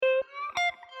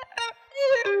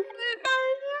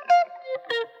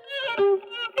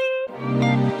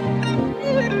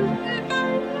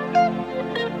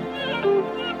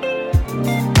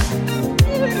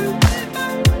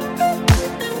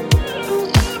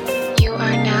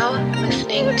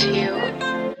listening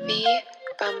to The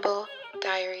Bumble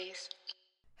Diaries.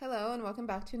 Hello and welcome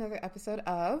back to another episode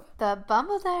of The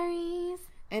Bumble Diaries.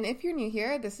 And if you're new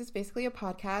here, this is basically a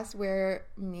podcast where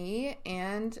me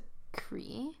and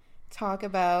Cree talk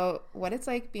about what it's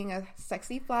like being a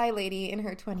sexy fly lady in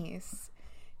her 20s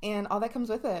and all that comes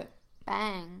with it.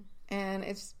 Bang. And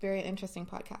it's a very interesting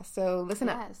podcast. So listen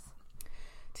up. Yes.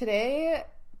 Today,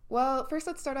 well, first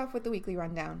let's start off with the weekly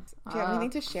rundown. Do you have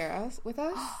anything to share with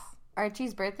us?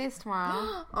 Archie's birthday's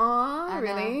tomorrow. Aw,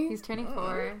 really? He's turning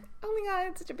 4. Oh my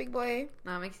god, it's such a big boy.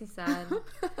 No, it makes me sad.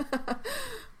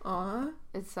 Aw.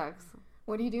 It sucks.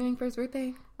 What are you doing for his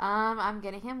birthday? I'm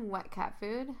getting him wet cat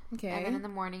food. Okay. And then in the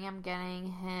morning I'm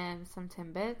getting him some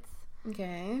Timbits.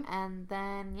 Okay. And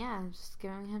then, yeah, I'm just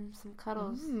giving him some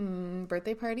cuddles.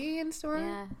 Birthday party in store?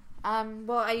 Yeah.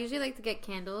 Well, I usually like to get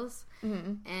candles.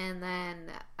 Mm-hmm. And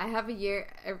then I have a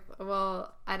year,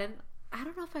 well, I don't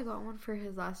know if I got one for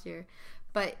his last year,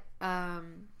 but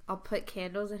I'll put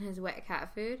candles in his wet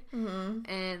cat food,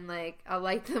 and like I'll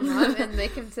light them up and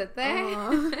make him sit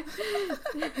there.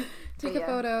 Take a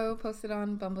photo, post it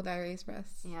on Bumble Diaries for us.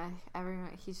 Yeah,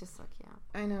 everyone. He's just so cute.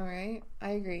 I know, right?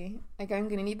 I agree. Like, I'm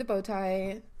gonna need the bow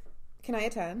tie. Can I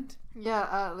attend?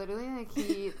 Yeah, literally, like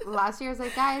he last year was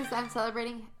like, guys, I'm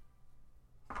celebrating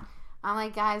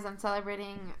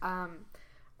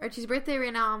Archie's birthday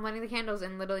right now. I'm lighting the candles,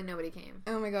 and literally nobody came.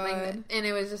 Oh my god. Like, and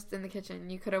it was just in the kitchen.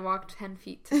 You could have walked 10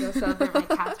 feet to go celebrate my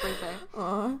cat's birthday.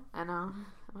 Aw. I know. I'm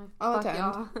like, I'll fuck attend.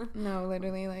 y'all. No,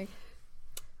 literally, like,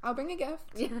 I'll bring a gift.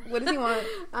 Yeah. What does he want?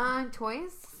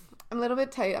 Toys? I'm a little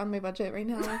bit tight on my budget right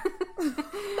now.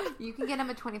 You can get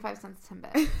him a 25 cents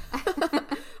Timbit.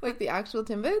 Like the actual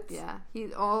Timbits? Yeah.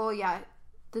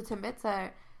 The Timbits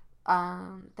are,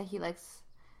 that he likes.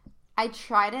 I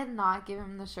try to not give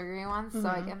him the sugary ones, so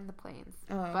I give him the plains.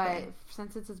 Oh, okay. But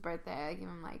since it's his birthday, I give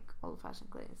him, like, old-fashioned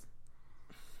glaze.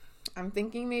 I'm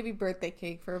thinking maybe birthday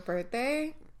cake for a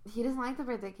birthday. He doesn't like the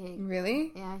birthday cake.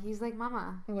 Really? Yeah, he's like,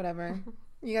 Mama. Whatever.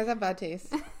 You guys have bad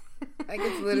taste. Like,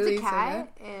 it's literally he's a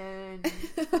cat, and...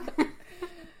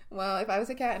 Well, if I was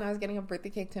a cat and I was getting a birthday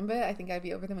cake Timbit, I think I'd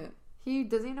be over the moon. He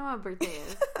doesn't even know what birthday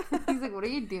is. He's like, what are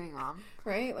you doing, Mom?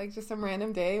 Right? Like, just some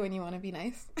random day when you want to be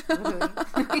nice. Literally.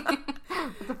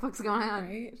 What the fuck's going on?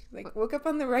 Right? She's like, woke up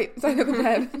on the right side of the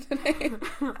bed today.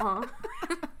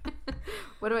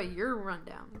 What about your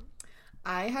rundown?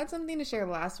 I had something to share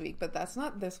last week, but that's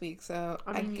not this week, so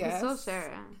I mean, guess... you can still share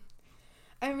it.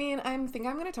 I mean, I think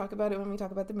I'm going to talk about it when we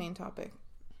talk about the main topic.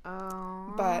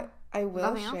 Oh. But I will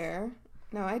Nothing share... Else?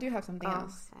 No, I do have something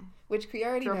else. Okay. Which Cree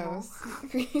already knows.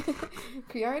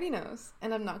 Cree already knows.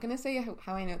 And I'm not going to say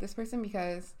how I know this person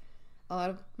because a lot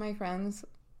of my friends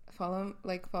follow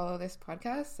this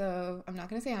podcast. So I'm not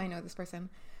going to say how I know this person.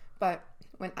 But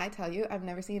when I tell you, I've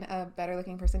never seen a better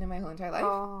looking person in my whole entire life.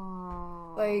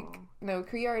 Oh. Like, no,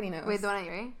 Cree already knows. Wait, the one at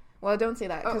your right? Well, don't say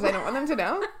that because I don't want them to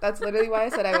know. That's literally why I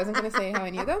said I wasn't going to say how I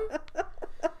knew them.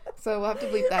 So we'll have to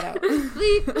bleep that out.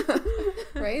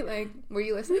 Bleep. Right? Like, were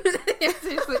you listening? Yeah,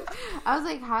 seriously. I was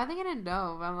like, how are they going to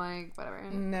know? But I'm like, whatever.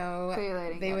 No.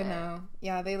 Clearly they would know.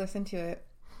 Yeah, they listen to it.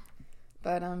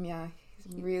 But, yeah,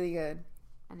 he's really good.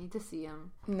 I need to see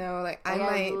him. No, like, I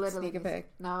might sneak a pic.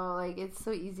 No, like, it's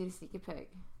so easy to sneak a pic.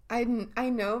 I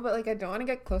know, but, like, I don't want to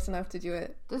get close enough to do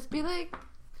it. Just be like,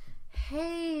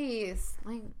 hey,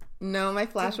 like... No, my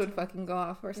flash would fucking go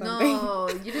off or something. No,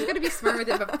 you just gotta be smart with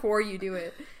it before you do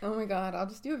it. Oh my god, I'll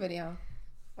just do a video.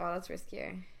 Oh, that's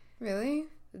riskier. Really?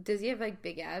 Does he have, like,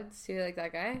 big abs too, like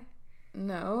that guy?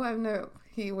 No,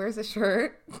 he wears a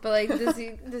shirt. But, like, does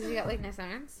he got, like, nice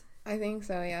arms? I think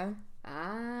so, yeah.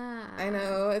 Ah. I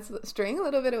know, it's straying a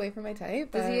little bit away from my type,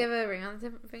 but... Does he have a ring on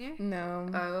the finger? No.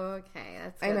 Oh, okay,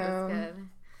 that's good, I know. that's good.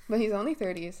 But he's only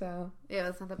 30, so... Yeah,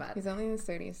 that's not that bad. He's only in his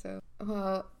 30s, so...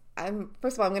 Well...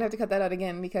 First of all, I'm gonna have to cut that out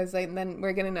again because then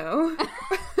we're gonna know.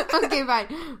 Okay, fine.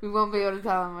 We won't be able to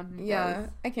tell him what he does.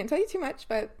 I can't tell you too much,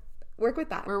 but work with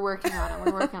that. We're working on it.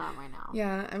 We're working on it right now.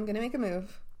 Yeah, I'm gonna make a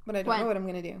move, but I don't know what I'm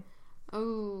gonna do.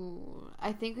 Oh,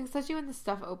 I think especially when the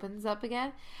stuff opens up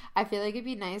again, I feel like it'd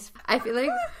be nice. I feel like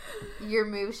your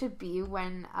move should be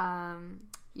when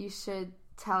you should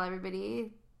tell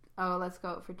everybody, oh, let's go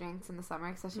out for drinks in the summer,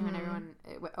 especially when everyone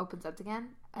opens up again.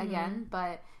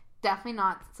 But definitely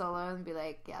not solo and be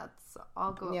like, yeah,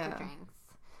 I'll go out for drinks.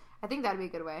 I think that'd be a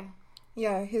good way.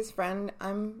 Yeah, his friend,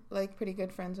 I'm like pretty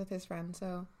good friends with his friend,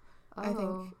 so I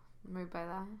think moved by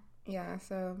that. Yeah,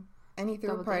 so and he threw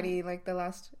a party like the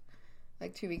last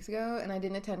 2 weeks ago, and I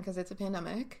didn't attend because it's a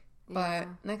pandemic. But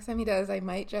next time he does, I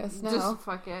might just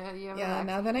fuck it. Yeah,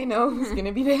 now that I know who's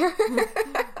gonna be there,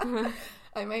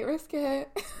 I might risk it.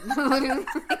 Literally.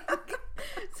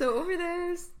 So over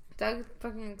there, Doug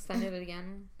fucking extended it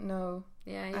again. No.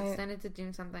 Yeah, he extended to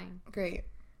June something. Great.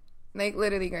 Like,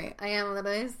 literally great. I am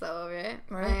literally so over it.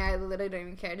 Right? I literally don't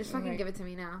even care. Just fucking give it to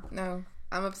me now. No.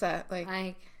 I'm upset. Like,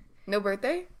 Like, no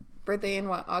birthday? Birthday in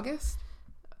what, August?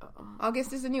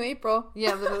 August is the new April.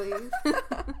 yeah, literally.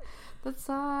 That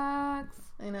sucks.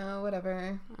 I know,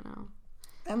 whatever. I know.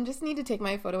 I just need to take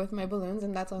my photo with my balloons,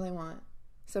 and that's all I want.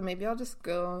 So maybe I'll just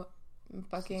go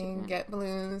fucking get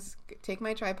balloons, take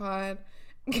my tripod,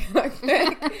 get a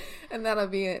pic, and that'll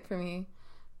be it for me.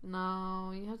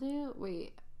 No, you have to...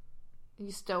 Wait.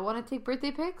 You still want to take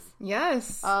birthday pics?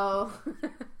 Yes. Oh.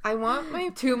 I want my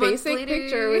 2 months basic later.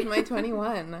 picture with my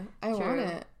 21. I want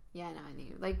it. Yeah, no, I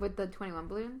knew. Like, with the 21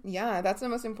 balloon? Yeah, that's the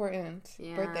most important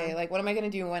birthday. Like, what am I going to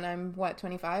do when I'm,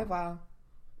 25? Wow.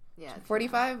 Yeah.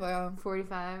 45? Wow.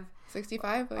 45.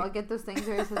 65? Like... I'll get those things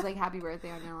where it says, like, happy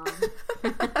birthday on your lawn.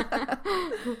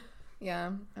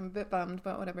 Yeah, I'm a bit bummed,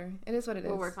 but whatever. It is what it is.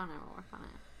 We'll work on it.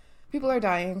 People are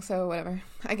dying, so whatever.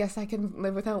 I guess I can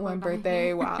live without one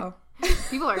birthday. Wow.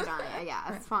 People are dying.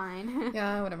 Yeah, it's fine.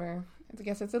 Yeah, whatever. I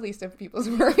guess it's the least of people's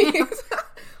worries.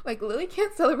 Like, Lily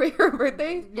can't celebrate her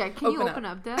birthday. Yeah, can you open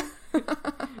up, Dad?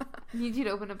 Need you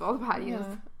to open up all the patios.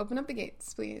 Yeah. Open up the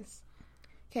gates, please.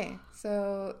 Okay,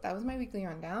 so that was my weekly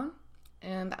rundown,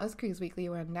 and that was Cree's weekly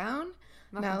rundown.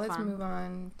 Now let's move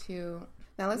on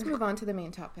to the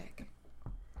main topic,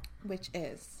 which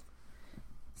is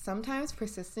sometimes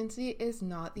persistency is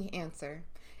not the answer.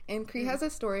 And Cree has a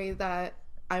story that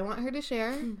I want her to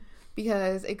share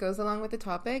because it goes along with the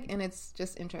topic and it's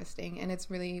just interesting and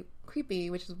it's really creepy,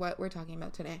 which is what we're talking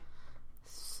about today.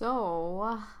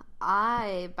 So,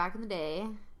 back in the day,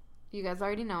 you guys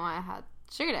already know I had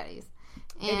sugar daddies.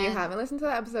 And if you haven't listened to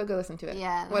that episode, go listen to it.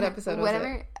 Yeah. What episode was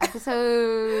it?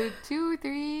 Episode 2 or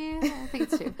 3. I think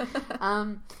it's 2.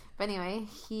 But anyway,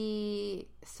 he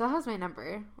still has my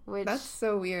number, which... That's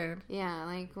so weird. Yeah,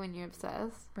 like when you're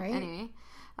obsessed. Right? Anyway.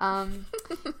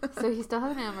 So he still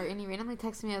has my number, and he randomly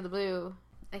texted me out of the blue.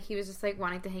 Like, he was just, like,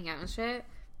 wanting to hang out and shit.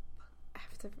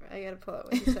 I gotta pull out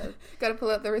what he said. Gotta pull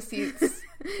out the receipts.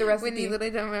 The recipe. When you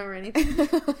literally don't remember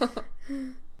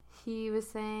anything. He was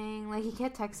saying, like, he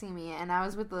kept texting me, and I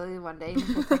was with Lily one day, and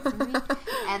he kept texting me,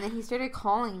 and then he started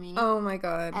calling me. Oh, my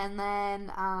God. And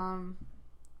then,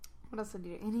 what else did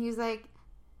he do? And he was like,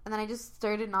 and then I just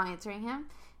started not answering him,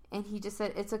 and he just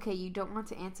said, it's okay, you don't want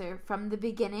to answer. From the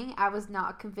beginning, I was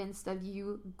not convinced of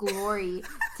you, Glory,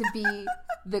 to be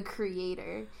the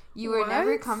creator. You were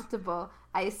never comfortable.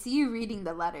 I see you reading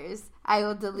the letters. I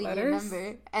will delete your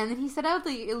number. And then he said I would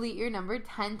delete your number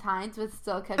 10 times, but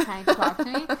still kept trying to talk to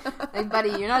me. Like, buddy,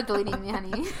 you're not deleting me,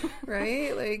 honey.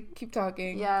 Right? Like, keep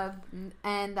talking. Yeah.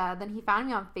 And then he found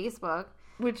me on Facebook.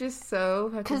 Which is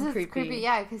so fucking creepy. Because it's creepy,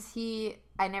 yeah. Because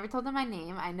I never told him my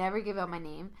name. I never gave out my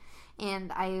name.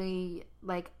 And I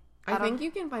think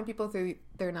you can find people through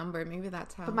their number. Maybe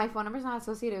that's how. But my phone number's not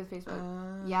associated with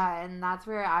Facebook. Yeah, and that's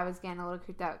where I was getting a little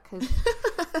creeped out because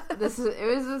it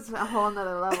was just a whole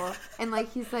nother level. And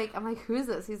like he's like, I'm like, who is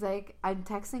this? He's like, I'm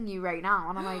texting you right now,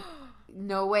 and I'm like,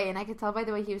 no way. And I could tell by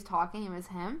the way he was talking, it was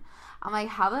him. I'm like,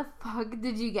 how the fuck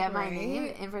did you get my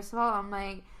name? And first of all, I'm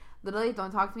like, literally, don't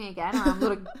talk to me again, or I'm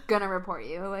literally gonna report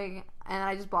you. Like, and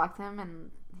I just blocked him, and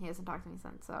he hasn't talked to me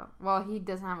since. So, well, he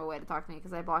doesn't have a way to talk to me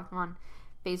because I blocked him on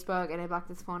Facebook and I blocked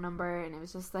his phone number, and it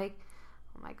was just like,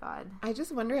 oh my God. I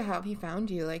just wonder how he found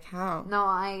you. Like, how? No,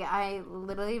 I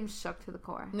literally am shook to the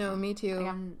core. No, me too.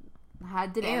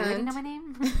 Like, did everybody know my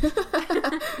name?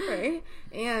 Right?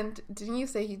 And didn't you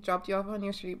say he dropped you off on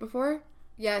your street before?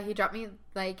 Yeah, he dropped me,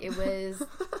 like, it was,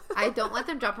 I don't let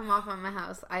them drop him off on my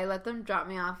house. I let them drop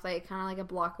me off, like, kind of like a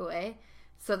block away,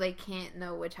 so they can't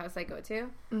know which house I go to.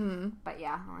 Mm-hmm. But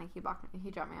yeah, like, he dropped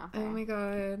me off there. Oh my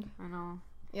God. I know.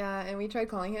 Yeah, and we tried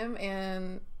calling him,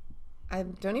 and I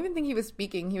don't even think he was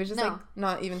speaking. He was just, like,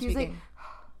 not even speaking. Like,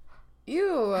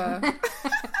 ew.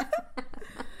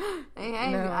 Hey,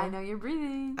 I know you're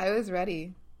breathing. I was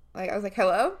ready. Like, I was like,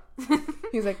 hello?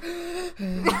 He was like...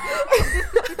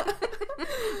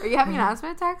 Are you having an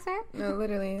asthma attack, sir? No,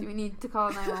 literally. Do we need to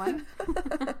call 911?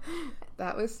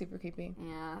 That was super creepy.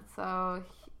 Yeah, so,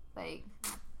 like,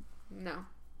 no.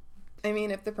 I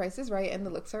mean, if the price is right and the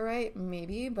looks are right,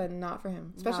 maybe, but not for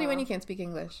him. Especially when you can't speak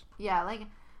English. Yeah, like,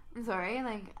 I'm sorry,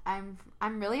 like, I'm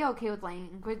really okay with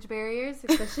language barriers,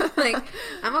 especially, like,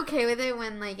 I'm okay with it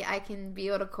when, like, I can be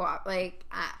able to co-op, like,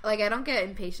 I don't get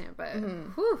impatient, but,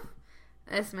 whew,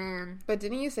 this man. But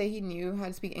didn't you say he knew how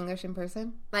to speak English in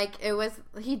person? Like,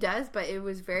 he does, but it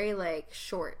was very, like,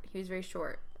 short. He was very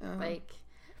short, like.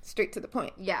 Straight to the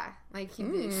point. Yeah, like,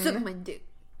 he'd be like, suck my dick.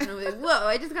 And I was like, whoa,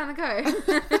 I just got in the car.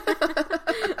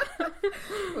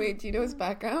 Wait, do you know his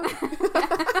background?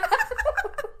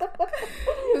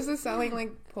 sounding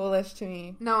like Polish to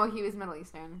me. No, he was Middle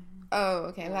Eastern. Oh,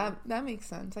 okay. Yeah. That makes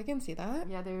sense. I can see that.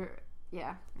 Yeah,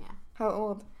 yeah. How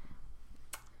old?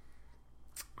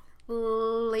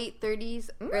 Late 30s,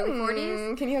 early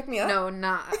 40s. Can you hook me up? No,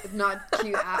 not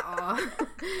cute at all.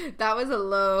 That was a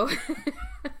low.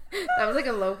 That was like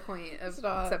a low point of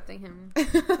accepting him.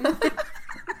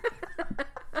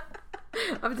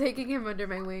 I'm taking him under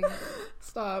my wing.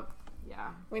 Stop. Yeah.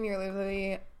 When you're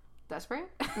literally desperate.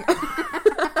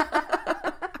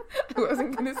 I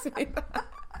wasn't gonna say that.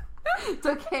 It's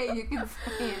okay, you can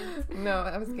say it. No,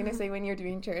 I was gonna say when you're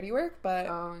doing charity work, but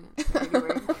charity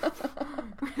work.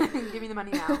 Give me the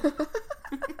money now.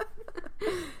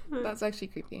 That's actually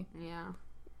creepy. Yeah.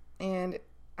 And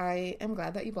I am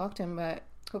glad that you blocked him, but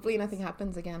hopefully nothing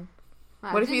happens again.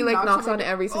 What if he like knocks on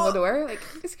every single door? Like,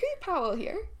 is Creep Powell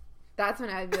here? That's when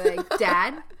I'd be like,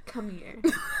 Dad, come here.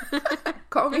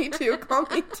 Call me too.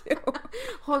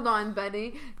 Hold on,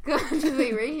 buddy. Go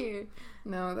wait right here.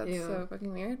 No, that's so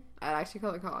fucking weird. I'd actually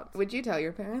call the cops. Would you tell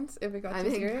your parents if it got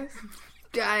too serious?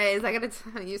 Guys, I gotta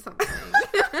tell you something.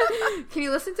 Can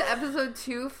you listen to episode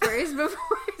 2 first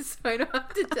before so I don't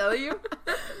have to tell you?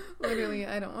 Literally,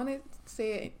 I don't want to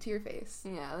say it to your face.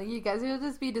 Yeah, like you guys will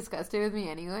just be disgusted with me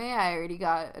anyway. I already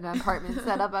got an apartment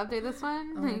set up after this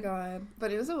one. Oh my god.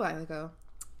 But it was a while ago.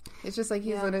 It's just like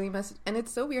he's literally and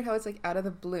it's so weird how it's like out of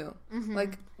the blue. Mm-hmm.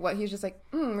 Like what he's just like,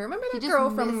 remember that girl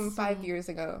from 5 years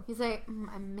ago? He's like,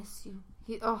 I miss you.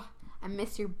 I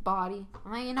miss your body.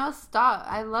 I'm like, stop.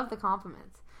 I love the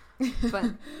compliments. But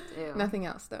ew. Nothing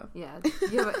else though. Yeah.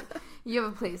 You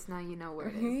have a place now, you know where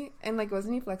it is. And like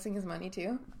wasn't he flexing his money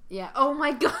too? Yeah. Oh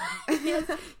my god. He's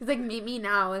like, meet me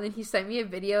now, and then he sent me a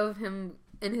video of him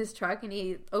in his truck and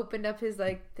he opened up his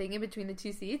like thing in between the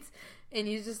two seats and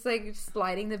he's just like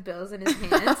sliding the bills in his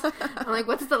hands. I'm like,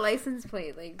 what's the license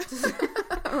plate? Like just...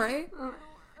 Right?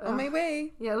 On my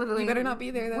way. Yeah, literally. You better not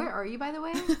be there though. Where are you, by the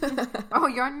way? Oh,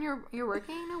 you're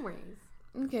working? No worries.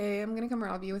 Okay, I'm gonna come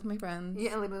rob you with my friends.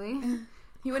 Yeah, literally.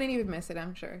 He wouldn't even miss it,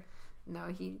 I'm sure. No,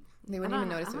 they wouldn't even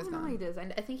notice it was gone. I don't know what he does.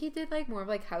 I think he did like more of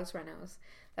like house renos.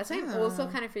 That's why I'm also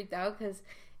kind of freaked out because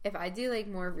if I do like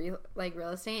more real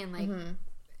estate and like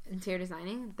interior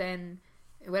designing, then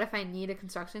what if I need a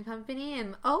construction company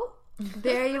and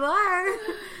there you are.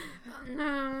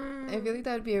 No. I feel like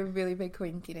that would be a really big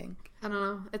coinky dink. I don't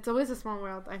know. It's always a small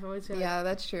world. I've always feel yeah,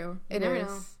 that's true. It is.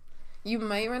 Know. You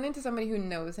might run into somebody who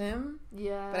knows him.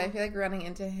 Yeah. But I feel like running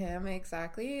into him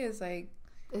exactly is like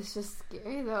it's just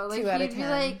scary though. Like 2 out of 10. Be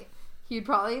like he'd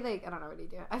probably like I don't know what he'd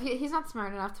do. He's not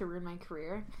smart enough to ruin my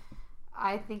career.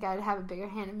 I think I'd have a bigger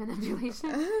hand in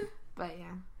manipulation. But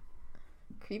yeah.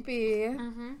 Creepy.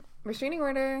 Mm-hmm. Restraining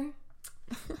order.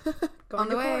 On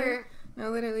the way. Court. No,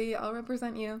 literally, I'll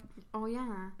represent you. Oh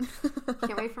yeah.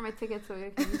 Can't wait for my ticket so I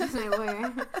can use my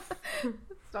lawyer.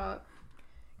 Stop.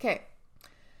 Okay.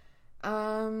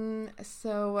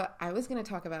 So I was going to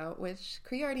talk about, which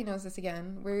Cree already knows this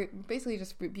again. We're basically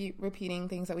just repeating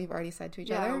things that we've already said to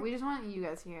each other. Yeah, we just want you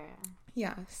guys to hear it.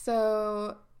 Yeah.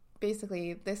 So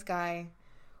basically, this guy,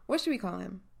 what should we call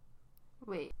him?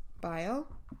 Wait. Bile?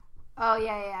 Oh,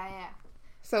 yeah.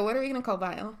 So what are we going to call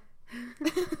Bile?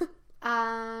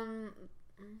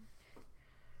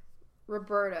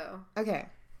 Roberto. Okay.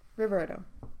 Roberto,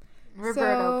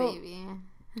 baby.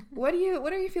 What are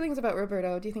your feelings about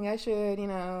Roberto? Do you think I should,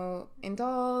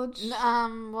 indulge?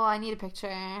 Well, I need a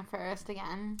picture first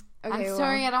again. Okay, I'm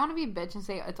sorry, I don't want to be a bitch and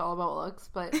say it's all about looks,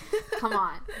 but come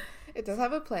on. It does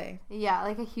have a play. Yeah,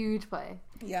 like a huge play.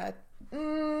 Yeah.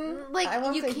 Like, I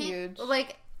won't say huge.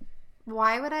 Like,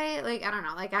 why would I, like, I don't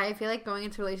know. Like, I feel like going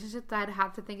into relationships, I'd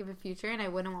have to think of a future, and I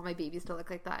wouldn't want my babies to look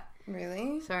like that.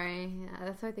 Really? Sorry. Yeah,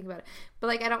 that's how I think about it. But,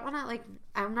 like, I don't want to, like,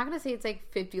 I'm not going to say it's, like,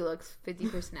 50 looks, 50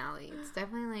 personality. It's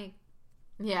definitely, like,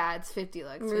 yeah, it's 50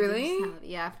 looks. 50 really?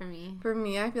 Yeah, for me. For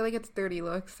me, I feel like it's 30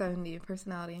 looks, 70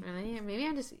 personality. Really? Maybe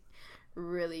I'm just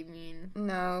really mean.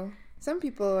 No. Some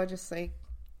people are just, like,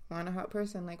 want a hot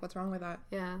person. Like, what's wrong with that?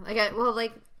 Yeah. Like,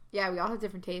 yeah, we all have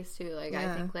different tastes, too. Like,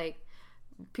 yeah. I think, like,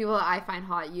 people that I find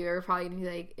hot, you're probably gonna be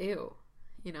like, ew,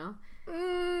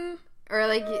 or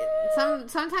like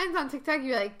sometimes on TikTok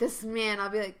you're like, this man,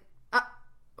 I'll be like,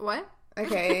 what?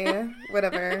 Okay,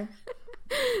 whatever.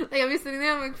 Like I'll be sitting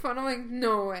there, I'm like, I'm like,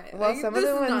 no way. Well, like, some of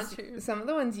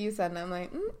the ones you send, I'm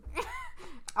like,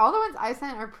 all the ones I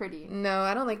sent are pretty. No,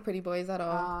 I don't like pretty boys at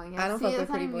all. Oh, yeah. I don't fuck with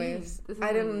pretty boys.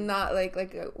 I do not like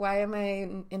why am I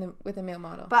with a male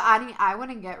model? But I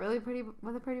wouldn't get really pretty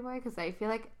with a pretty boy because I feel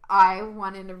like I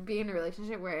wanted to be in a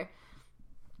relationship where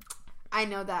I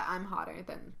know that I'm hotter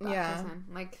than that person.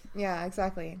 Like, yeah,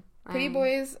 exactly. Pretty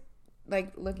boys,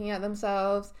 like, looking at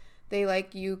themselves, they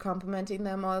like you complimenting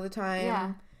them all the time.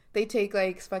 Yeah. They take,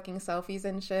 like, fucking selfies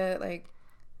and shit. Like,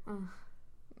 I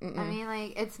mean,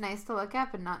 like, it's nice to look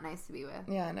at, but not nice to be with.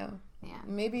 Yeah, I know. Yeah.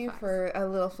 Maybe facts. for a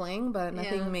little fling, but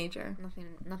nothing major.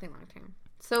 Nothing long term.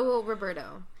 So,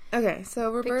 Roberto. Okay,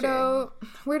 so Roberto,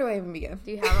 where do I even begin?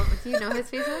 Do you know his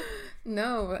Facebook?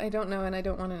 No, I don't know, and I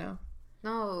don't want to know.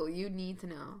 No, you need to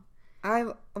know.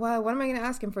 Well, what am I going to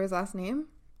ask him for his last name?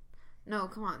 No,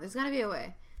 come on. There's got to be a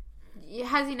way.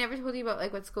 Has he never told you about,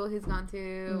 like, what school he's gone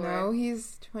to? No,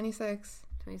 he's 26.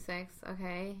 26,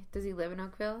 okay. Does he live in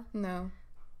Oakville? No.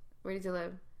 Where does he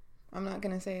live? I'm not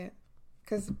going to say it,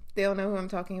 because they'll know who I'm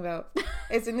talking about.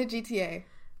 It's in the GTA.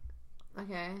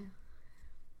 Okay.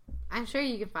 I'm sure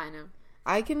you can find him.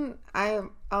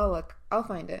 I'll look. I'll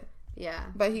find it. Yeah.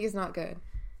 But he's not good.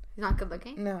 He's not good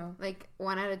looking? No. Like,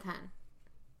 1 out of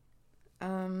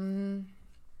 10.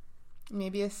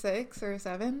 Maybe a 6 or a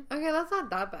 7. Okay, that's not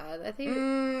that bad. I think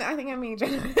I'm being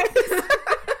generous.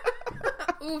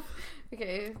 Oof.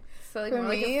 Okay. So, like, For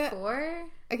more me, like a 4?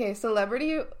 Okay,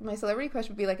 my celebrity crush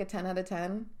would be like a 10 out of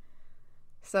 10.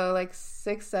 So, like,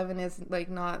 6, 7 is, like,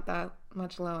 not that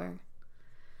much lower.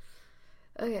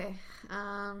 Okay.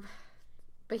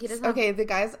 But he doesn't Okay,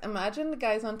 imagine the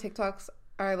guys on TikToks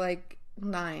are, like,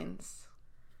 9s.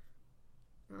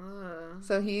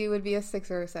 So he would be a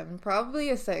 6 or a 7. Probably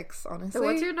a 6, honestly. So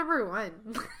what's your number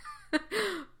 1?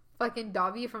 Fucking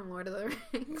Dobby from Lord of the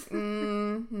Rings.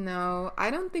 No.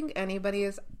 I don't think anybody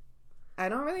is... I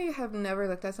don't really have never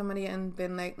looked at somebody and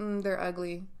been like, they're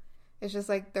ugly. It's just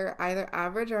like they're either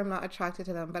average or I'm not attracted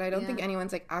to them. But I don't think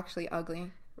anyone's, like, actually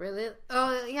ugly. Really?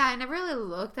 Oh, yeah, I never really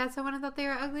looked at someone and thought they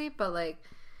were ugly, but, like,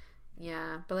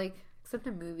 yeah. But, like, except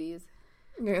in movies.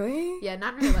 Really? Yeah,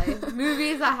 not in real life.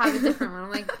 Movies, I have a different one. I'm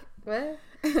like, what?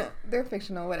 They're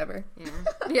fictional, whatever. Yeah.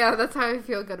 Yeah, that's how I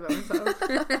feel good about myself.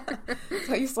 That's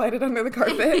how you slide it under the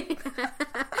carpet.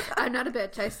 I'm not a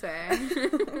bitch, I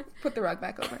swear. Put the rug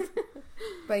back over.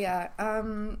 But yeah,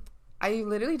 I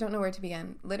literally don't know where to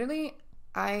begin. Literally,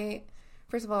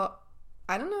 first of all,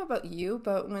 I don't know about you,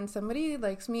 but when somebody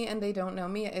likes me and they don't know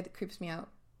me, it creeps me out.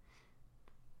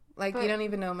 Like, you don't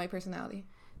even know my personality.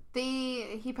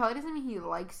 He probably doesn't mean he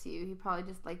likes you. He probably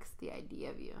just likes the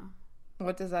idea of you.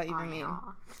 What does that even mean?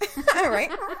 All right?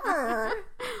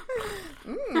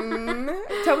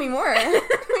 Tell me more.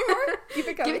 Keep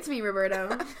it coming. Give it to me,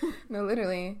 Roberto. No,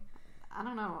 literally. I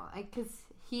don't know. Like, because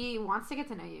he wants to get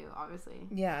to know you, obviously.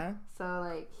 Yeah. So,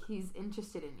 like, he's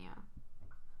interested in you.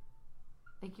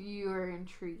 Like, you are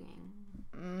intriguing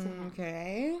to him.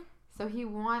 Okay. So he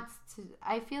wants to...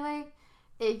 I feel like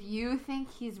if you think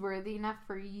he's worthy enough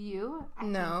for you...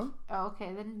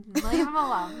 Okay, then leave him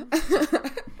alone.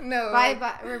 No.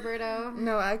 Bye, Roberto.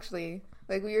 No, actually.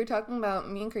 Like, me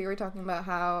and Curry were talking about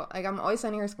how, like, I'm always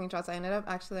sending her screenshots. I ended up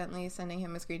accidentally sending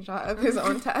him a screenshot of his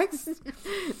own text.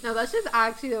 No, that's just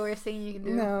actually the worst thing you can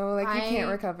do. No, like, you can't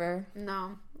recover.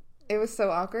 No. It was so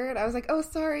awkward. I was like, oh,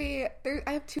 sorry.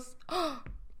 I have two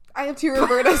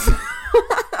Robertas.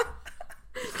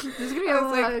 There's gonna be a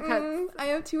lot of cuts. I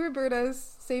have 2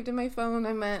 Robertas saved in my phone.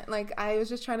 I was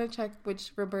just trying to check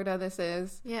which Roberta this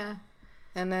is. Yeah.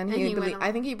 And then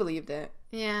I think he believed it.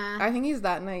 Yeah. I think he's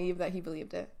that naive that he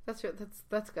believed it. That's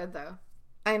good though.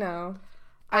 I know.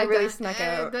 I really snuck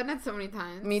out. I've done it so many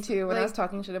times. Me too. When I was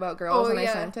talking shit about girls and I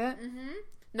sent it. Mm-hmm.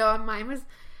 No, mine was.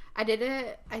 I did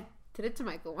it to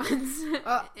Michael once,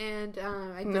 and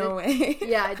I did no way.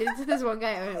 Yeah, I did it to this one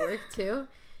guy at work too,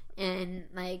 and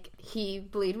like he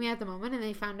believed me at the moment, and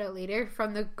they found out later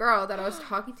from the girl that I was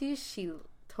talking to. She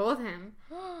told him,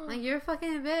 like, you're a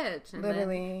fucking bitch. And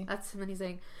literally. Then he's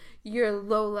like, you're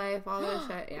low life, all this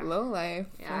shit. Yeah. Low life.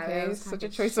 Yeah, okay, such a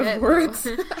choice of words.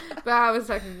 But I was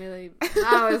talking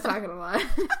a lot.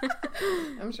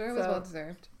 I'm sure it was well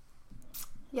deserved.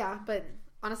 Yeah, but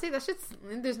honestly,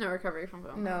 there's no recovery from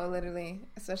film. No, literally.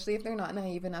 Especially if they're not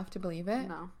naive enough to believe it.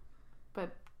 No.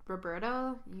 But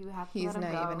Roberto, you have to He's let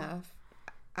him naive go. enough.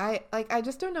 I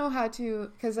just don't know how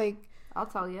to, because, like... I'll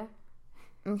tell you.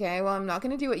 Okay, well, I'm not going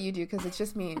to do what you do, because it's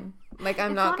just mean. Like,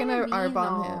 I'm not going to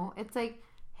R-bomb him. It's like,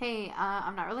 hey,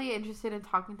 I'm not really interested in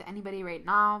talking to anybody right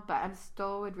now, but I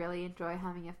still would really enjoy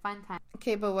having a fun time.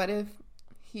 Okay, but what if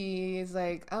he's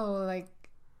like, oh, like,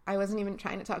 I wasn't even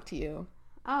trying to talk to you.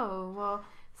 Oh, well,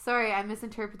 sorry, I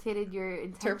misinterpreted your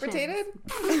intentions. Interpreted?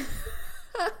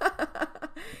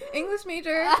 English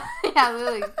major. Yeah,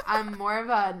 literally. I'm more of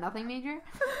a nothing major.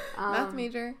 Math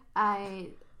major. I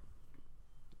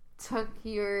took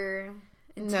your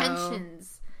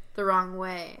intentions the wrong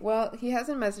way. Well, he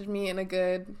hasn't messaged me in a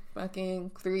good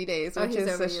fucking 3 days, which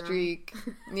is a streak.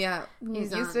 Yeah. He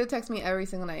used to text me every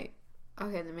single night.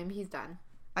 Okay, then maybe he's done.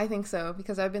 I think so,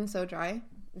 because I've been so dry.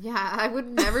 Yeah, I would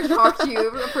never talk to you.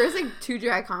 The first, like, 2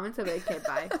 dry comments, I'd be like, okay,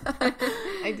 bye.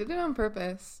 I did it on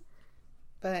purpose.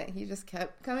 But he just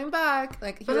kept coming back.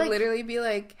 Like, he would like, literally be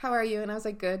like, how are you? And I was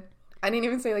like, good. I didn't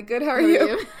even say, like, good, how are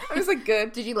you? I was like,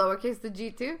 good. Did you lowercase the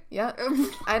G too? Yeah.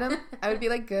 I would be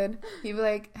like, good. He'd be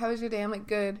like, how was your day? I'm like,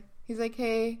 good. He's like,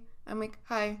 hey. I'm like,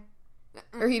 hi.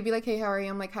 Or he'd be like, hey, how are you?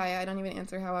 I'm like, hi. I don't even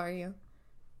answer, how are you?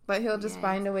 But he'll just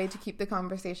find a way to keep the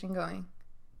conversation going.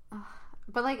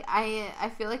 But, like,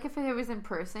 I feel like if it was in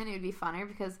person, it would be funner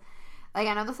because, like,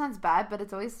 I know this sounds bad, but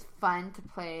it's always fun to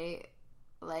play,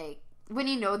 like, when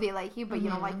you know they like you, but you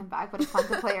don't like them back, but it's fun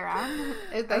to play around.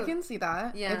 I can see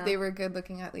that. Yeah. If they were good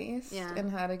looking at least. Yeah. And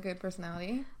had a good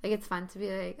personality. Like, it's fun to be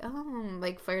like, oh,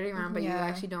 like, flirting around, but you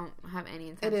actually don't have any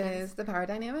intentions. It is. The power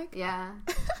dynamic. Yeah.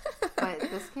 But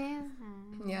this case...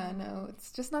 Yeah, no.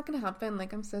 It's just not going to happen.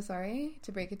 Like, I'm so sorry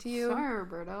to break it to you. Sorry,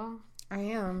 Roberto. I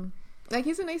am. Like,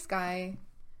 he's a nice guy.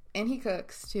 And he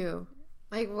cooks, too.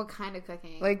 Like, what kind of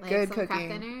cooking? Like good some cooking.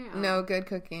 craft dinner? Oh. No, good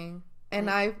cooking. And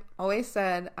I've always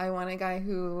said I want a guy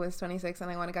who was 26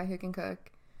 and I want a guy who can cook.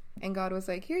 And God was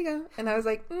like, here you go. And I was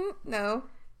like, no.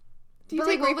 Do you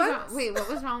take refunds? Wait, what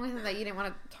was wrong with him that you didn't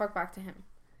want to talk back to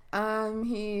him?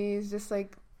 He's just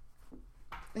like,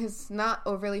 he's not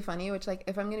overly funny, which, like,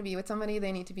 if I'm going to be with somebody,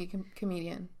 they need to be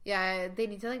comedian. Yeah, they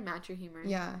need to, like, match your humor.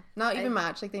 Yeah. Not even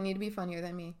match. Like, they need to be funnier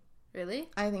than me. Really?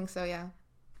 I think so, yeah.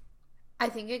 I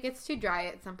think it gets too dry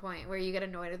at some point where you get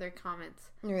annoyed at their comments.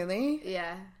 Really?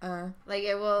 Yeah. Like,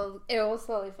 it will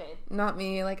slowly fade. Not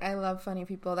me. Like, I love funny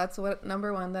people. That's what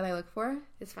number one that I look for.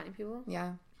 Is funny people?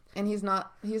 Yeah. And he's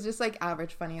just, like,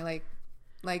 average funny.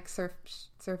 Like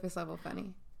surface level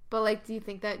funny. But, like, do you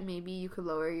think that maybe you could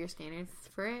lower your standards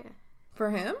for it? For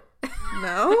him?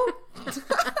 No.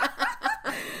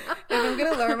 If I'm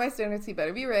gonna lower my standards, he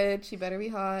better be rich, he better be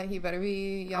hot, he better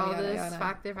be yada yada.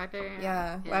 Factor.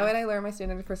 Yeah. Why would I lower my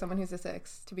standards for someone who's a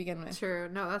 6 to begin with? True.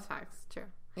 No, that's facts. True.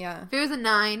 Yeah. If it was a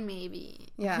 9, maybe.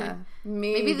 Yeah.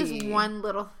 Maybe this one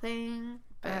little thing.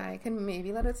 But I can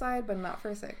maybe let it slide, but not for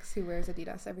a 6 who wears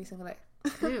Adidas every single day.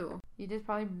 Ew. You just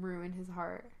probably ruined his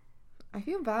heart. I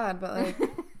feel bad, but like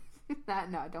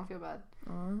no, don't feel bad.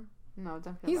 No, don't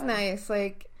feel bad. He's nice.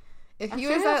 Like, if he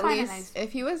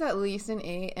was at least an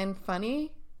 8 and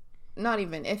funny, not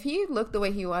even. If he looked the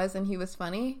way he was and he was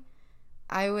funny,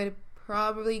 I would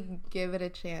probably give it a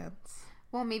chance.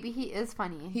 Well, maybe he is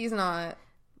funny. He's not.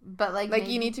 But like maybe...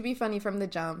 you need to be funny from the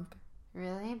jump.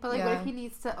 Really? But like, what if he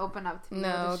needs to open up to me?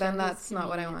 No, then that's not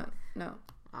what I want. No.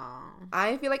 Oh.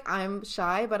 I feel like I'm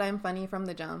shy, but I'm funny from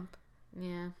the jump.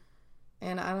 Yeah.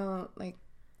 And I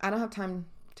don't have time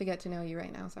to get to know you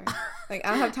right now. Sorry. Like,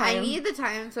 I don't have time. I need the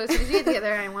time. So as soon as we get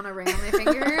together, I want a ring on my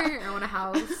finger. I want a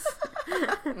house.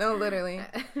 No, literally.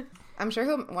 I'm sure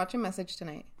he'll watch a message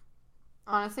tonight.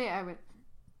 Honestly, I would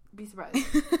be surprised.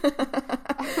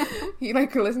 He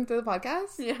like listened to the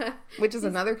podcast? Yeah. Which is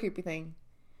another creepy thing.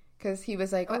 Because he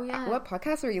was like, what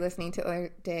podcast were you listening to the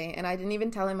other day? And I didn't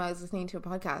even tell him I was listening to a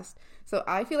podcast. So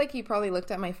I feel like he probably looked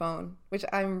at my phone, which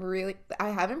I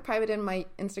haven't privated my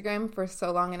Instagram for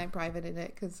so long, and I privated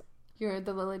it because... You're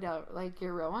the Lily Del, like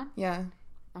your real one? Yeah.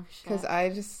 Oh, shit. Because I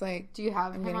just like... Do you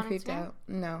have him I'm getting on creeped Instagram? out.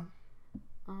 No.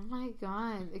 Oh my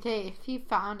god. Okay, if he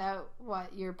found out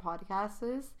what your podcast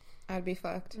is... I'd be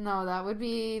fucked. No, that would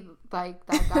be like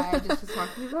that guy I just was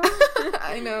talking about.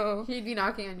 I know. He'd be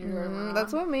knocking on your door.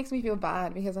 That's what makes me feel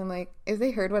bad, because I'm like, if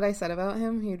they heard what I said about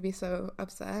him, he would be so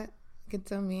upset. Like, it's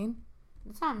so mean.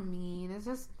 It's not mean. It's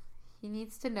just he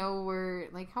needs to know where,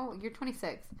 like, how you're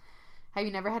 26. Have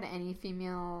you never had any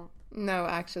female? No,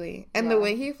 actually. And the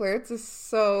way he flirts is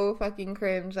so fucking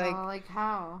cringe. Like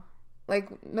how? Like,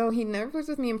 no, he never flirts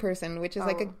with me in person, which is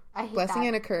like a blessing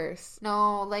and a curse.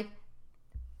 No, like,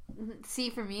 see,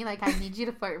 for me, like, I need you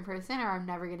to flirt in person or I'm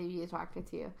never going to be attracted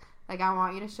to you. Like, I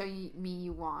want you to show me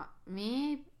you want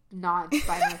me, not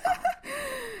by my phone.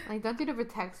 Like, don't do it over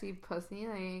text, you pussy.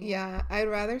 Like, yeah, I'd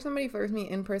rather somebody flirt with me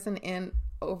in person and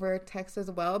over text as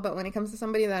well, but when it comes to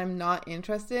somebody that I'm not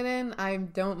interested in, I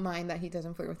don't mind that he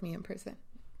doesn't flirt with me in person.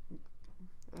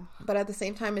 Ugh. But at the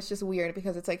same time, it's just weird,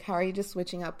 because it's like, how are you just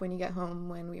switching up when you get home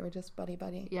when we were just buddy?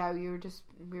 Yeah, we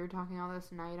were talking all this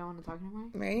and now you don't want to talk anymore?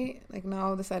 Right? Like, now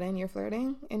all of a sudden you're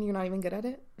flirting and you're not even good at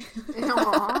it.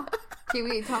 Aww. Okay,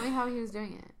 wait, tell me how he was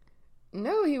doing it.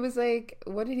 No, he was like,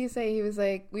 what did he say? He was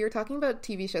like, we were talking about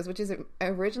TV shows, which is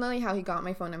originally how he got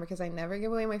my phone number, because I never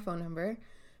give away my phone number.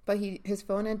 But his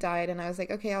phone had died, and I was like,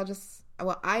 okay,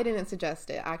 I didn't suggest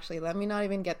it, actually. Let me not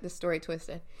even get this story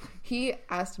twisted. He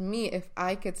asked me if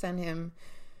I could send him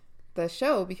the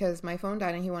show because my phone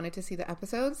died and he wanted to see the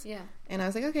episodes. Yeah. And I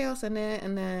was like, okay, I'll send it.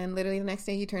 And then literally the next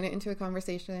day he turned it into a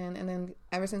conversation. And then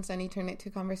ever since then he turned it to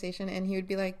a conversation. And he would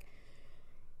be like,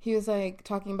 he was like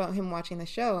talking about him watching the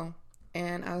show.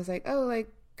 And I was like, oh, like,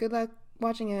 good luck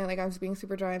watching it. Like, I was being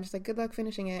super dry. I'm just like, good luck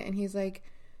finishing it. And he's like,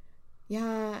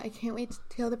 yeah, I can't wait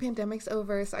till the pandemic's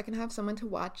over so I can have someone to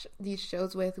watch these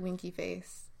shows with, winky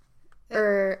face.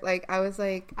 Or, like, I was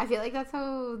like... I feel like that's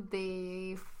how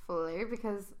they flirt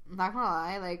because, not gonna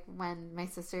lie, like, when my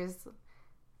sisters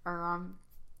are on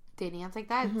dating apps like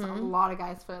that, it's a lot of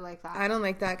guys flirt like that. I don't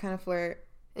like that kind of flirt.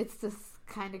 It's just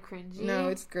kind of cringy. No,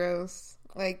 it's gross.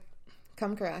 Like,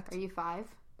 come correct. Are you 5?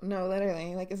 No,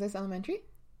 literally. Like, is this elementary?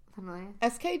 Literally.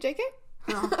 SK, JK?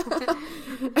 No.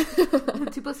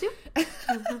 2 plus 2?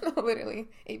 No, literally.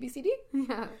 ABCD?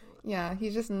 Yeah. Yeah,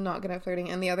 he's just not good at flirting.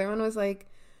 And the other one was like,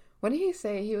 what did he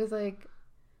say? He was like,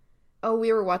 oh,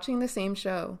 we were watching the same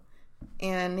show.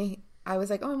 And I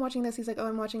was like, oh, I'm watching this. He's like, oh,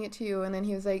 I'm watching it too. And then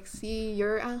he was like, see,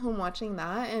 you're at home watching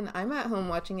that and I'm at home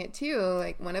watching it too.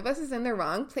 Like, one of us is in the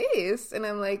wrong place. And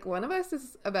I'm like, one of us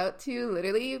is about to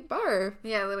literally barf.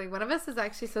 Yeah, literally. One of us is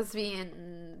actually supposed to be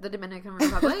in the Dominican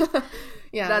Republic.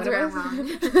 Yeah. That's where I'm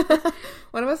wrong.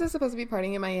 One of us is supposed to be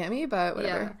partying in Miami, but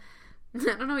whatever. Yeah.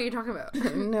 I don't know what you're talking about.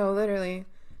 No, literally.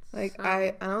 Like, So,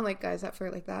 I don't like guys that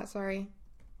flirt like that. Sorry.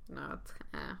 No, it's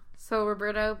So,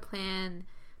 Roberto, plan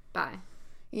bye.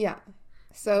 Yeah.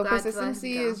 So, That's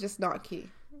persistency let's go. is just not key.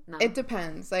 No. It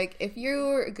depends. Like, if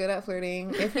you're good at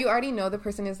flirting, if you already know the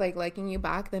person is, like, liking you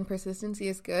back, then persistency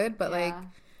is good. But, like,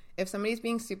 if somebody's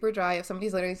being super dry, if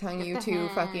somebody's literally telling Get you the to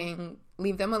hint. fucking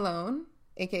leave them alone,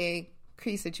 aka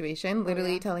Cree situation,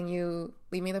 literally telling you,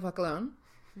 leave me the fuck alone,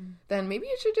 then maybe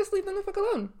you should just leave them the fuck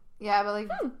alone. Yeah, but, like,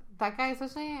 that guy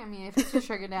especially, I mean, if it's your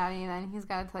sugar daddy, then he's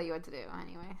got to tell you what to do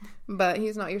anyway. But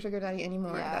he's not your sugar daddy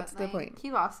anymore. Yeah, That's the like, point.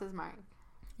 He lost his mark.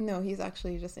 No, he's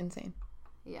actually just insane.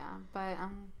 Yeah, but,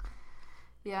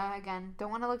 yeah, again,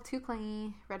 don't want to look too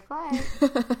clingy. Red flag.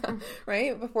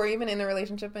 Right? Before even in a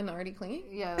relationship and already clingy?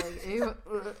 Yeah, like, ew.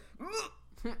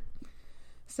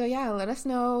 So, yeah, let us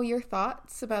know your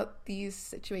thoughts about these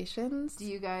situations. Do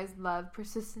you guys love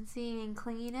persistency and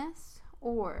clinginess?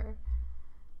 Or...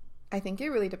 I think it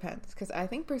really depends, because I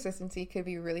think persistency could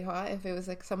be really hot if it was,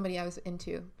 like, somebody I was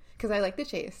into. Because I like the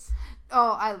chase.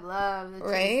 Oh, I love the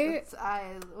chase.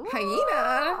 Right?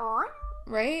 Hyena!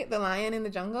 Right? The lion in the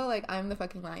jungle? Like, I'm the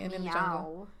fucking lion in the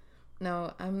jungle.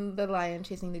 No, I'm the lion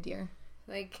chasing the deer.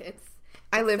 Like, it's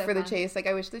I live so for the fun. chase. Like,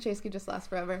 I wish the chase could just last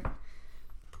forever.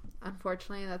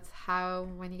 Unfortunately, that's how,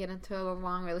 when you get into a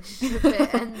long relationship,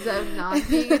 it ends up not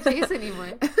being a chase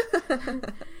anymore.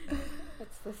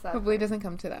 That's the sad Hopefully it part. doesn't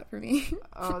come to that for me.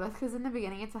 Oh, that's because in the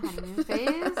beginning it's a honeymoon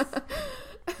phase.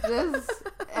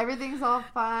 Everything's all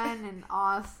fun and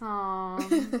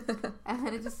awesome. And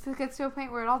then it just gets to a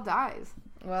point where it all dies.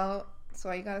 Well, that's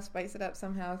why you gotta spice it up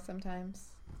somehow sometimes.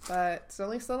 But it's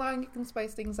only so long you can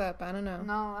spice things up. I don't know.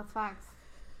 No, that's facts.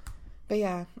 But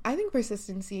yeah, I think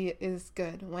persistency is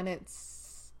good when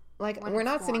it's like, When we're it's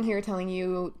not sitting wanted. here telling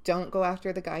you don't go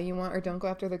after the guy you want or don't go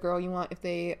after the girl you want if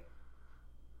they,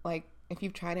 like, if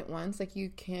you've tried it once, like, you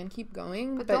can keep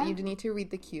going, but you need to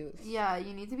read the cues. Yeah,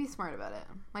 you need to be smart about it.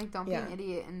 Like, don't be Yeah. an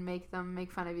idiot and make them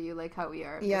make fun of you like how we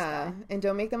are. with Yeah, this guy. and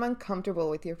don't make them uncomfortable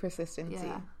with your persistency.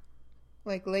 Yeah.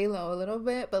 Like, lay low a little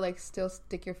bit, but, like, still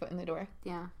stick your foot in the door.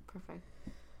 Yeah, perfect.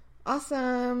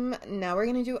 Awesome. Now we're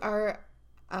going to do our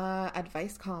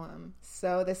advice column.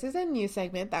 So this is a new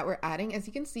segment that we're adding. As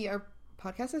you can see, our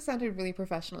podcast has sounded really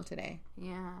professional today.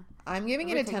 Yeah. I'm giving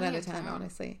We're it a 10 taking out of your 10, time.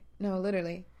 honestly. No,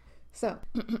 literally. So,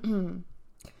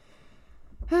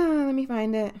 let me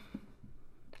find it.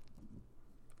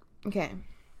 Okay.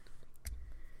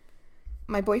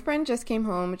 My boyfriend just came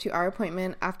home to our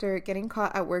appointment after getting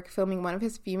caught at work filming one of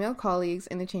his female colleagues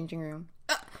in the changing room.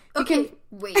 Okay,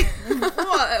 wait.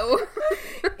 Whoa.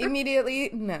 Immediately,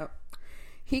 no.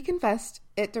 He confessed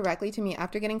it directly to me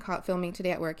after getting caught filming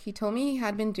today at work. He told me he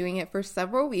had been doing it for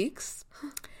several weeks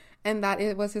and that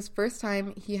it was his first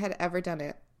time he had ever done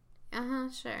it.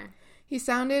 Sure. He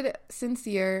sounded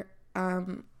sincere,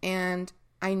 and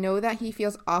I know that he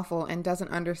feels awful and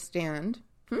doesn't understand.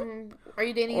 Are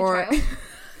you dating Or, a child?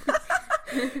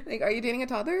 like, are you dating a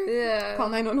toddler? Yeah. Call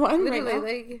 911 right now.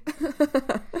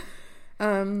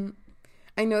 Literally,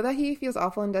 I know that he feels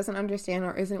awful and doesn't understand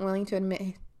or isn't willing to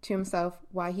admit to himself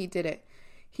why he did it.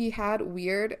 He had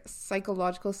weird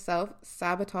psychological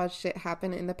self-sabotage shit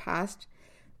happen in the past,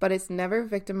 but it's never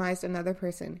victimized another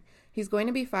person. He's going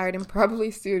to be fired and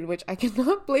probably sued, which I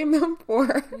cannot blame them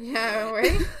for. Yeah,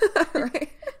 right? Right?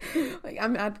 Like,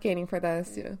 I'm advocating for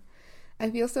this too. I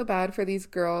feel so bad for these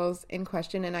girls in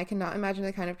question, and I cannot imagine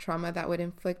the kind of trauma that would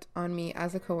inflict on me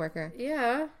as a coworker.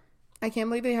 Yeah. I can't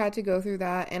believe they had to go through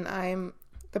that, and I'm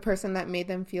the person that made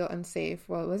them feel unsafe.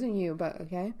 Well, it wasn't you, but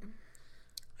okay.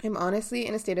 I'm honestly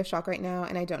in a state of shock right now,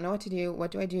 and I don't know what to do.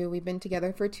 What do I do? We've been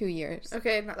together for 2 years.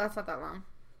 Okay, that's not that long.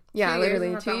 Yeah, 2 years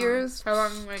literally. is 2 not that years, long. How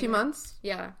long? 2 months?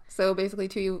 Yeah. So basically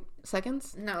 2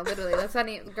 seconds? No, literally. That's not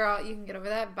even, girl, you can get over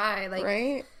that. Bye. Like,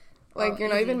 right? Like, you're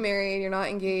not easy. even married. You're not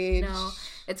engaged. No.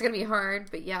 It's going to be hard,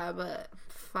 but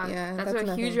fuck. Yeah, that's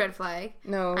a huge red flag.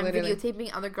 No, I'm literally.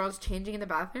 videotaping other girls changing in the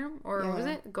bathroom, or what was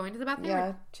it? Going to the bathroom?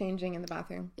 Yeah, changing in the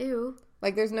bathroom. Ew.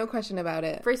 Like, there's no question about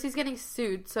it. First, he's getting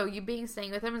sued, so you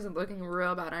staying with him is looking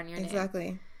real bad on your name.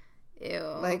 Exactly. Ew.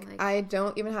 Like, I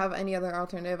don't even have any other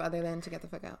alternative other than to get the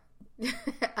fuck out.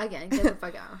 Again, get the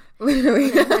fuck out.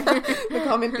 Literally. The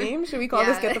common theme? Should we call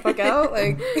this get the fuck out?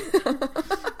 Like,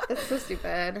 that's so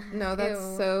stupid. No, that's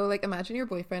so, like, imagine your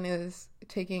boyfriend is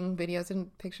taking videos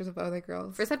and pictures of other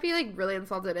girls. First, I'd be, like, really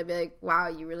insulted. I'd be like, wow,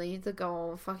 you really need to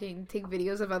go fucking take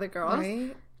videos of other girls?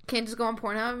 Right? Can't just go on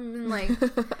Pornhub and, like,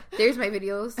 there's my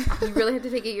videos. You really have to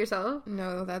take it yourself?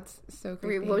 No, that's so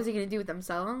creepy. What was he going to do with them?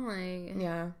 Sell them? Like,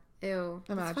 yeah. Ew.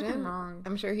 Imagine. That's fucking wrong.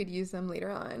 I'm sure he'd use them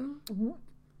later on.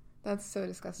 That's so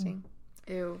disgusting.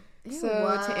 Ew. So,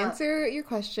 to answer your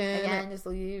question... Again, just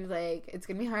leave, like, it's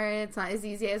gonna be hard. It's not as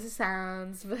easy as it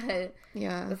sounds, but...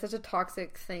 Yeah. That's such a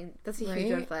toxic thing. That's a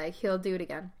huge red flag. He'll do it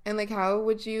again. And, like, how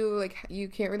would you... Like, you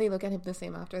can't really look at him the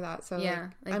same after that. So, yeah,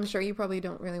 like, I'm sure you probably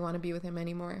don't really want to be with him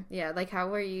anymore. Yeah, like, how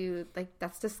were you... Like,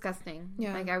 that's disgusting.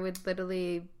 Yeah. Like, I would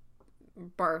literally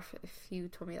barf if you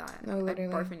told me that. No,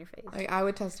 literally. I'd barf in your face. Like, I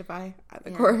would testify at the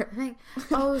court. Like,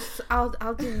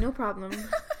 I'll do no problem.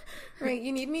 Right,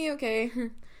 you need me? Okay.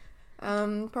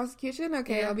 Prosecution?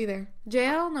 Okay, I'll be there.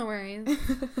 Jail? No worries.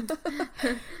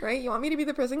 Right, you want me to be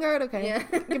the prison guard? Okay. Yeah.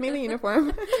 Give me the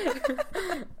uniform.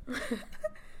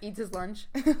 Eats his lunch.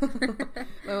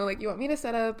 No, like, you want me to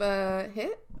set up a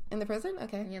hit in the prison?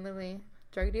 Okay. Yeah, literally.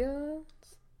 Drug deals?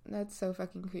 That's so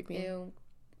fucking creepy. Ew.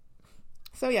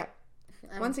 So, yeah.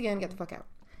 Once again, get the fuck out.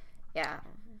 Yeah.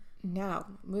 Now,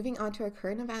 moving on to our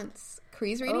current events.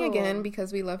 Cree's reading again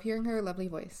because we love hearing her lovely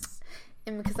voice.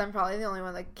 And because I'm probably the only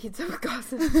one that keeps up with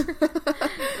gossip.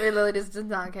 Or Lily just does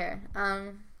not care.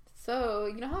 So,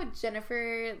 you know how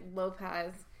Jennifer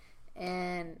Lopez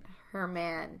and her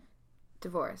man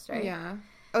divorced, right? Yeah.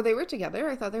 Oh, they were together?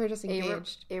 I thought they were just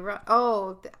engaged. I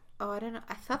don't know.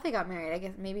 I thought they got married. I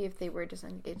guess maybe if they were just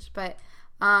engaged. But,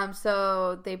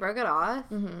 so they broke it off.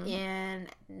 Mm-hmm. And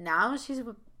now she's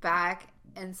back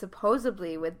and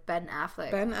supposedly with Ben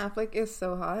Affleck. Ben Affleck is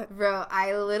so hot. Bro,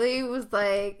 I literally was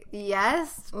like,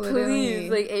 yes, Literally. please.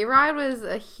 Like, A-Rod was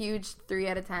a huge 3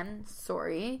 out of 10.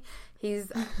 Sorry.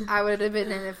 I would have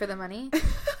been in it for the money.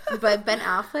 But Ben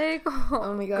Affleck,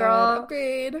 oh my god, girl,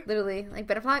 upgrade. Literally. Like,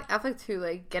 Ben Affleck too,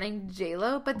 like, getting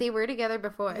J-Lo, but they were together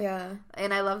before. Yeah.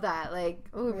 And I love that. Like,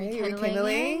 ooh,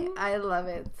 rekindling. I love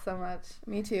it so much.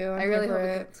 Me too. I really hope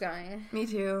it keeps going. Me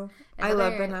too. I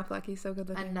love Ben Affleck. He's so good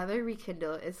looking. Another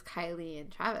rekindle is Kylie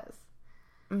and Travis.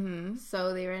 Mm-hmm.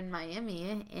 So they were in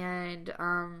Miami, and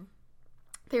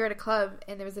they were at a club,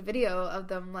 and there was a video of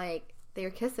them, like, they were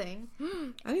kissing.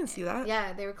 I didn't see that.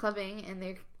 Yeah, they were clubbing, and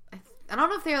I don't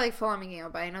know if they were, like, full on making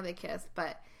out, but I know they kissed.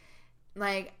 But,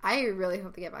 like, I really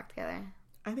hope they get back together.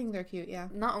 I think they're cute, yeah.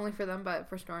 Not only for them, but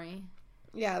for Stormy.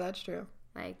 Yeah, that's true.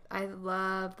 Like, I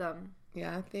love them.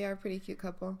 Yeah, they are a pretty cute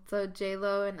couple. So,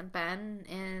 J-Lo and Ben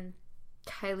and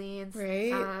Kylie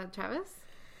and Travis?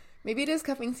 Maybe it is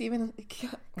cuffing season.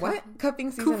 What? Cuffing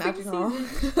season after all.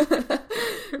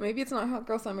 Maybe it's not hot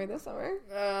girl summer this summer.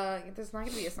 There's not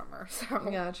gonna be a summer, so.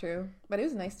 Yeah, true. But it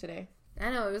was nice today. I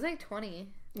know, it was like 20.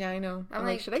 Yeah, I know. I'm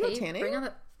like, should I go tanning? Bring on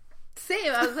the...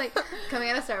 Same. I was like, coming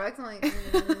out of Starbucks, I'm like,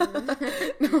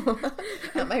 No.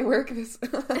 At my work, there's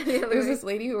this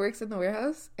lady who works in the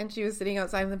warehouse, and she was sitting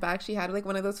outside in the back. She had, like,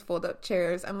 one of those fold-up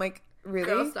chairs. I'm like, really?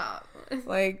 Girl, stop.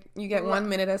 Like, you get 1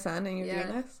 minute of sun and you're doing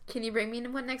this? Can you bring me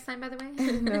one next time, by the way?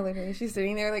 No, literally. She's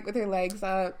sitting there, like, with her legs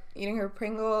up, eating her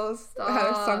Pringles, Stop. had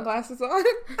her sunglasses on.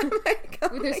 I'm like, oh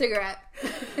with her cigarette.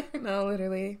 No,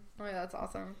 literally. Oh, yeah, that's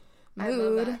awesome. Mood. I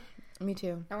love that. Me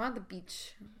too. I want the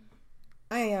beach.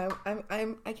 I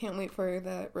can't wait for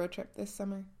the road trip this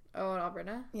summer. Oh, in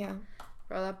Alberta? Yeah.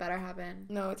 Bro, that better happen.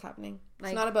 No, it's happening.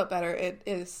 Like, it's not about better. It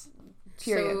is.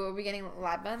 Period. So, are we getting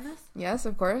Laba in this? Yes,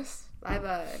 of course.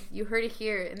 Laba, you heard it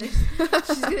here. And then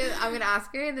I'm gonna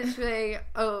ask her, and then she'll be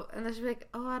like,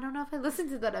 oh, I don't know if I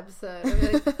listened to that episode. I'll be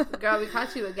like, girl, we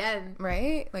caught you again.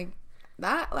 Right? Like,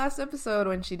 that last episode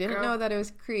when she didn't know that it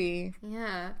was Cree.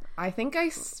 Yeah. I think I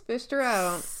fished her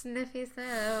out. Sniffy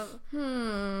sniff.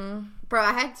 Bro,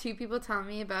 I had 2 people tell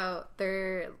me about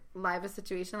their live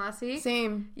situation last week.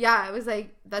 Same. Yeah, it was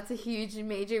like, that's a huge,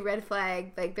 major red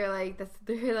flag. Like, they're like,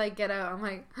 get out. I'm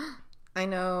like, I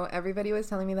know. Everybody was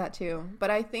telling me that too. But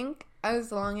I think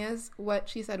as long as what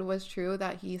she said was true,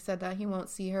 that he said that he won't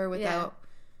see her without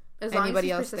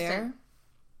anybody else there.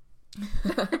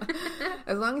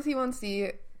 As long as he won't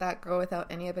see that girl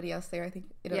without anybody else there, I think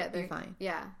it'll be fine.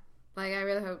 Yeah. Like, I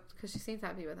really hope, because she seems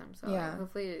happy with him. So, like,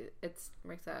 hopefully it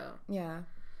works out. Yeah.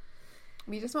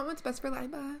 We just want what's best for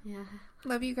Liba. Yeah.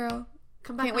 Love you, girl.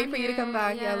 Come back. Can't wait for you to come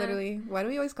back. Yeah, literally. Why do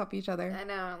we always copy each other? I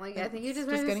know. Like, I think you're just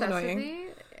getting annoying. With me.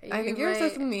 I think you're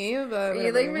obsessed with me, but are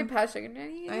you like my past sugar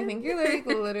daddy? I think you're like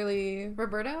literally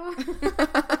Roberto.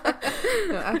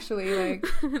 No, actually, like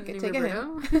take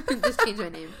Roberto? A hint. Just change my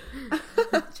name.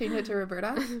 Change it to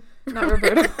Roberta, not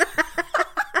Roberto.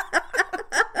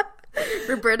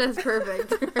 Roberta's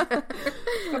perfect.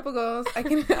 Couple goals. I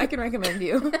can recommend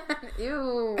you.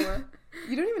 Ew.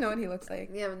 You don't even know what he looks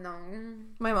like. Yeah, no.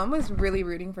 My mom was really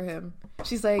rooting for him.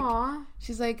 She's like, aww.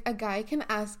 She's like, a guy can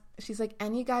ask. She's like,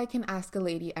 any guy can ask a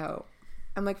lady out.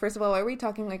 I'm like, first of all, why are we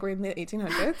talking like we're in the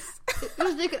 1800s?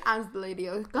 They could ask the lady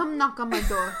out. Come knock on my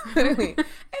door. Literally.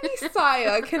 Any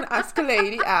sire can ask a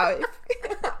lady out.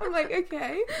 I'm like,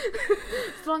 okay.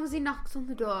 As long as he knocks on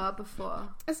the door before.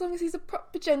 As long as he's a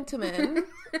proper gentleman.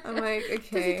 I'm like,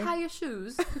 okay. Does he tie your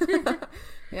shoes?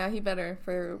 Yeah, he better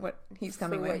for what he's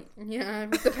coming with. Yeah,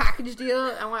 with the package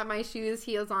deal, I want my shoes,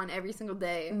 heels on every single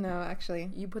day. No,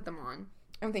 actually. You put them on.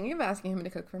 I'm thinking of asking him to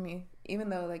cook for me. Even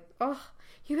though, like,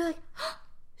 he'd be like,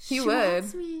 he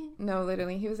would. Me. No,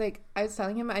 literally. He was like, I was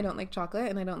telling him I don't like chocolate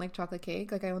and I don't like chocolate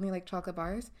cake. Like, I only like chocolate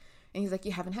bars. And he's like,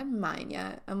 you haven't had mine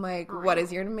yet. I'm like, what,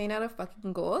 is yours made out of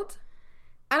fucking gold?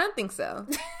 I don't think so.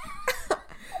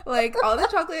 Like, all the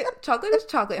chocolate is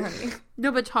chocolate, honey.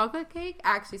 No, but chocolate cake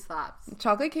actually slaps.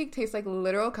 Chocolate cake tastes like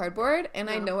literal cardboard, and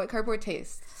I know what cardboard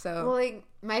tastes, so. Well, like,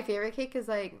 my favorite cake is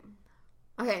like,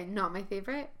 okay, no, my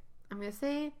favorite, I'm gonna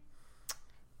say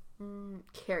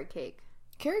carrot cake.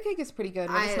 Carrot cake is pretty good,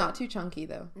 but it's not too chunky,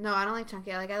 though. No, I don't like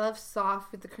chunky. I love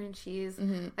soft with the cream cheese.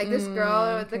 Mm-hmm. Like, this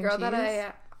girl, the girl that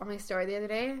I, on my story the other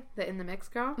day, the In the Mix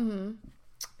girl,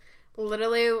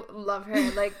 literally love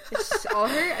her. Like, all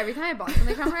her, every time I bought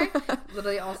something from her,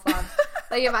 literally all slaps.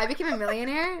 Like, if I became a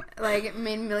millionaire, like,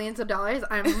 made millions of dollars,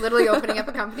 I'm literally opening up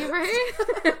a company for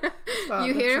her. Stop,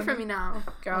 you hear it from me now,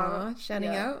 girl.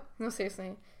 Shouting out? No,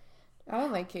 seriously. I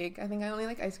don't like cake. I think I only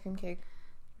like ice cream cake.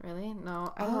 Really?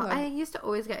 No. I used to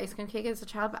always get ice cream cake as a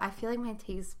child, but I feel like my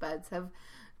taste buds have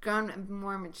grown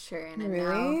more mature in it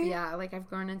now. Yeah, like, I've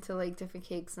grown into, like, different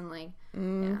cakes and, like,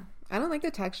 yeah. I don't like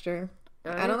the texture.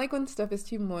 Really? I don't like when stuff is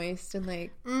too moist and,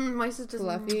 like, moist is just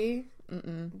fluffy.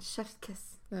 Chef's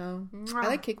kiss. No. I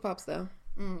like cake pops, though.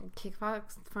 Cake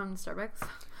pops from Starbucks?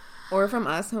 Or from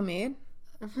us, homemade.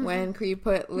 When Cree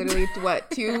put literally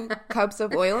 2 cups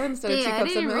of oil instead of 2 cups of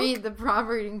milk. I didn't read the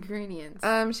proper ingredients.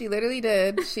 She literally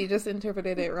did. She just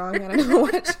interpreted it wrong. I don't know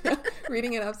what.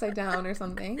 Reading it upside down or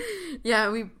something.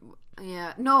 Yeah,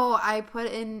 no, I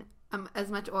put in as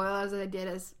much oil as I did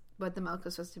as what the milk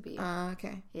was supposed to be.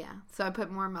 Okay. Yeah, so I put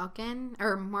more milk in,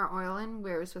 or more oil in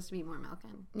where it was supposed to be more milk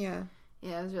in. Yeah.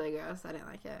 Yeah, it was really gross. I didn't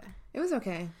like it. It was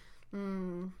okay. I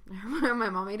remember my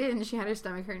mom ate it and she had her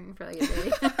stomach hurting for like a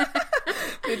day.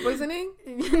 Food poisoning?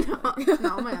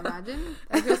 No, my imagine.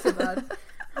 I feel so bad.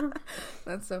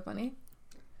 That's so funny.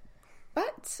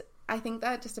 But I think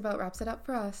that just about wraps it up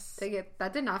for us.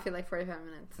 That did not feel like 45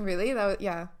 minutes. Really?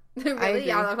 Yeah. Really?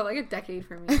 Yeah, that felt like a decade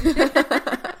for me.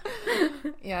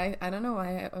 Yeah, I don't know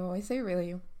why I always say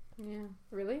really. Yeah.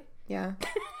 Really? Yeah.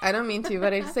 I don't mean to,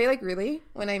 but I just say like really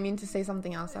when I mean to say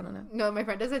something else. I don't know. No, my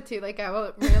friend does it too. Like, I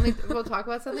will randomly we'll talk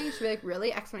about something and she'll be like,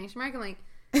 really? Exclamation mark. I'm like,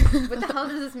 what the hell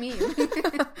does this mean?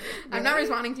 I'm not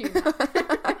responding to you now.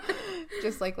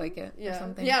 Just like it or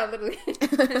something. Yeah, literally.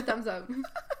 Thumbs up.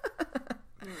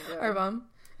 Or bomb.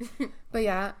 But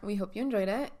yeah, we hope you enjoyed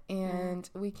it, and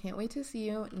we can't wait to see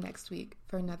you next week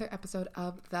for another episode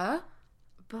of the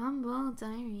Bumble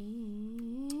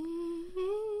Diary.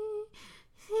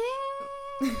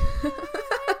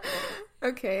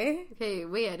 Okay,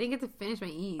 wait, I didn't get to finish my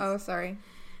E's. Oh, sorry.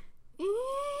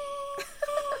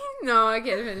 No, I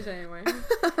can't finish it anymore.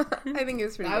 I think it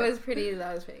was pretty good.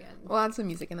 That was pretty good. We'll add some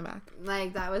music in the back.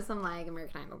 Like, that was some, like,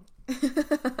 American Idol.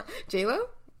 J-Lo?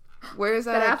 Where is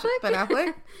that? Ben Affleck? Ben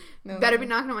Affleck? No. Better be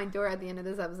knocking on my door at the end of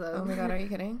this episode. Oh my god, are you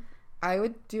kidding? I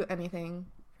would do anything.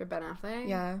 For Ben Affleck?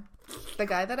 Yeah. The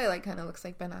guy that I like kind of looks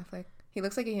like Ben Affleck. He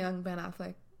looks like a young Ben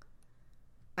Affleck.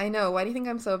 I know. Why do you think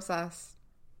I'm so obsessed?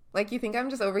 Like, you think I'm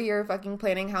just over here fucking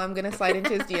planning how I'm gonna slide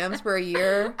into his DMs for a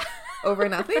year over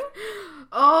nothing?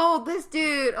 Oh, this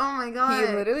dude. Oh my god.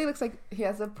 He literally looks like he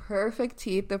has the perfect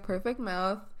teeth, the perfect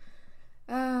mouth.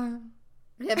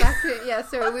 Yeah, back to yeah.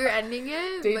 So we were ending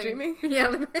it. Daydreaming. Like,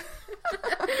 yeah.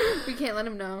 We can't let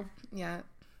him know. Yeah.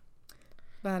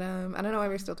 But I don't know why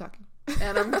we're still talking.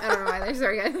 And I don't know either.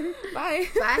 Sorry, guys. Bye.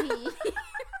 Bye.